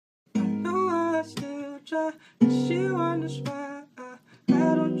try, and she wonders why I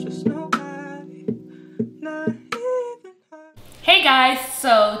don't just know why, not even her. Hey guys,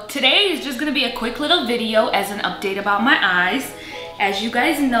 so today is just gonna be a quick little video as an update about my eyes. As you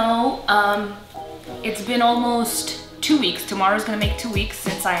guys know, it's been almost 2 weeks. Tomorrow's gonna make 2 weeks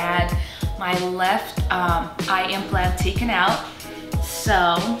since I had my left eye implant taken out.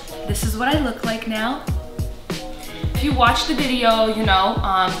 So this is what I look like now. If you watched the video, you know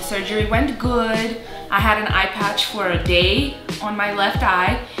the surgery went good. I had an eye patch for a day on my left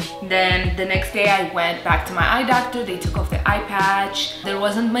eye. Then the next day I went back to my eye doctor. They took off the eye patch. There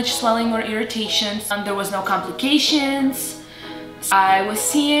wasn't much swelling or irritation. There was no complications. I was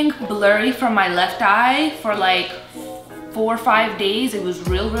seeing blurry from my left eye for like 4 or 5 days. It was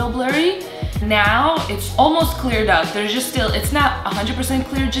real blurry. Now it's almost cleared up. There's just still, it's not 100%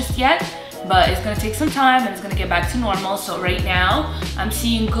 clear just yet, but it's gonna take some time and it's gonna get back to normal. So right now I'm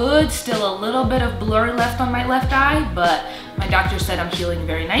seeing good, still a little bit of blur left on my left eye, but my doctor said I'm healing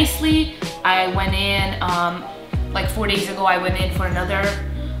very nicely. I went in, like 4 days ago, I went in for another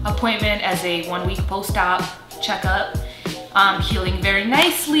appointment as a 1-week post-op checkup. I'm healing very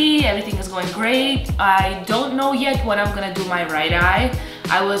nicely, everything is going great. I don't know yet when I'm gonna do my right eye.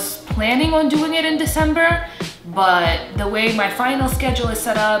 I was planning on doing it in December, but the way my final schedule is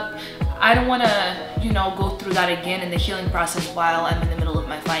set up, I don't wanna, you know, go through that again in the healing process while I'm in the middle of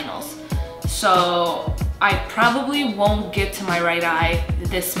my finals. So I probably won't get to my right eye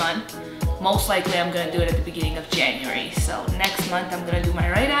this month. Most likely I'm gonna do it at the beginning of January. So next month I'm gonna do my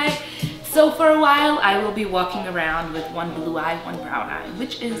right eye. So for a while, I will be walking around with one blue eye, one brown eye,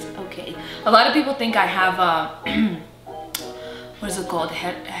 which is okay. A lot of people think I have a, what is it called?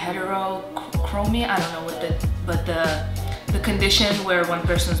 Heterochromia? I don't know what but the condition where one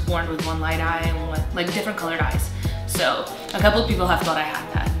person's born with one light eye and one, like different colored eyes. So a couple of people have thought I had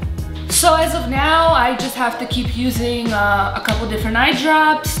that. So as of now, I just have to keep using a couple different eye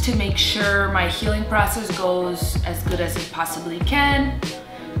drops to make sure my healing process goes as good as it possibly can.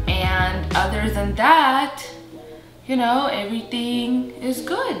 And other than that, you know, everything is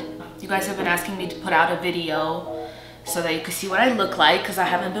good. You guys have been asking me to put out a video so that you can see what I look like, because I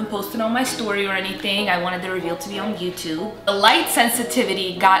haven't been posting on my story or anything. I wanted the reveal to be on YouTube. The light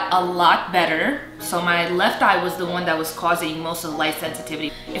sensitivity got a lot better. So my left eye was the one that was causing most of the light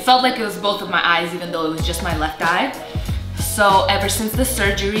sensitivity. It felt like it was both of my eyes, even though it was just my left eye. So ever since the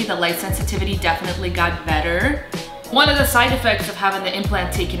surgery, the light sensitivity definitely got better. One of the side effects of having the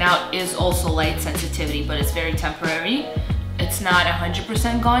implant taken out is also light sensitivity, but it's very temporary. It's not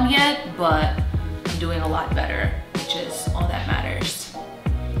 100% gone yet, but I'm doing a lot better, which is all that matters.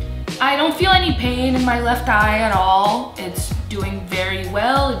 I don't feel any pain in my left eye at all. It's doing very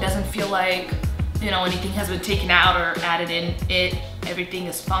well. It doesn't feel like, you know, anything has been taken out or added in it. Everything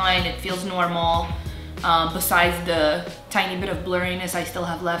is fine. It feels normal. Besides the tiny bit of blurriness I still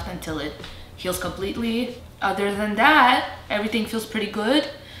have left until it heals completely. Other than that, everything feels pretty good.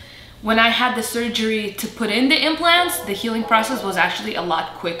 When I had the surgery to put in the implants, the healing process was actually a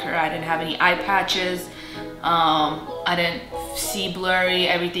lot quicker. I didn't have any eye patches. I didn't see blurry.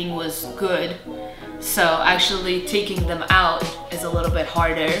 Everything was good. So actually taking them out is a little bit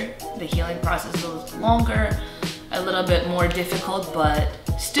harder. The healing process was longer, a little bit more difficult, but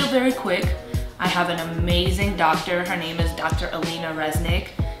still very quick. I have an amazing doctor. Her name is Dr. Alina Reznik.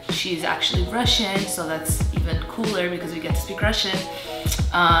 She's actually Russian, so that's even cooler because we get to speak Russian.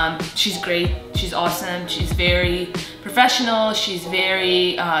 She's great, she's awesome, she's very professional, she's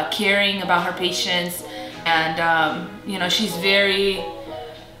very caring about her patients, and you know, she's very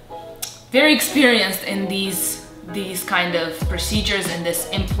experienced in these kind of procedures and this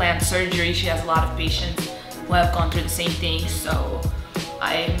implant surgery. She has a lot of patients who have gone through the same thing, so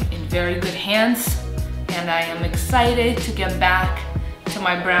I am in very good hands, and I am excited to get back to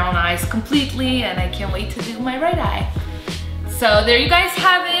my brown eyes completely, and I can't wait to do my right eye. So there you guys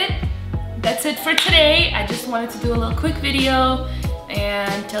have it. That's it for today. I just wanted to do a little quick video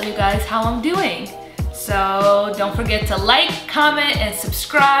and tell you guys how I'm doing. So don't forget to like, comment, and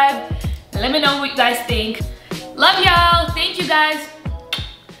subscribe. Let me know what you guys think. Love y'all. Thank you guys.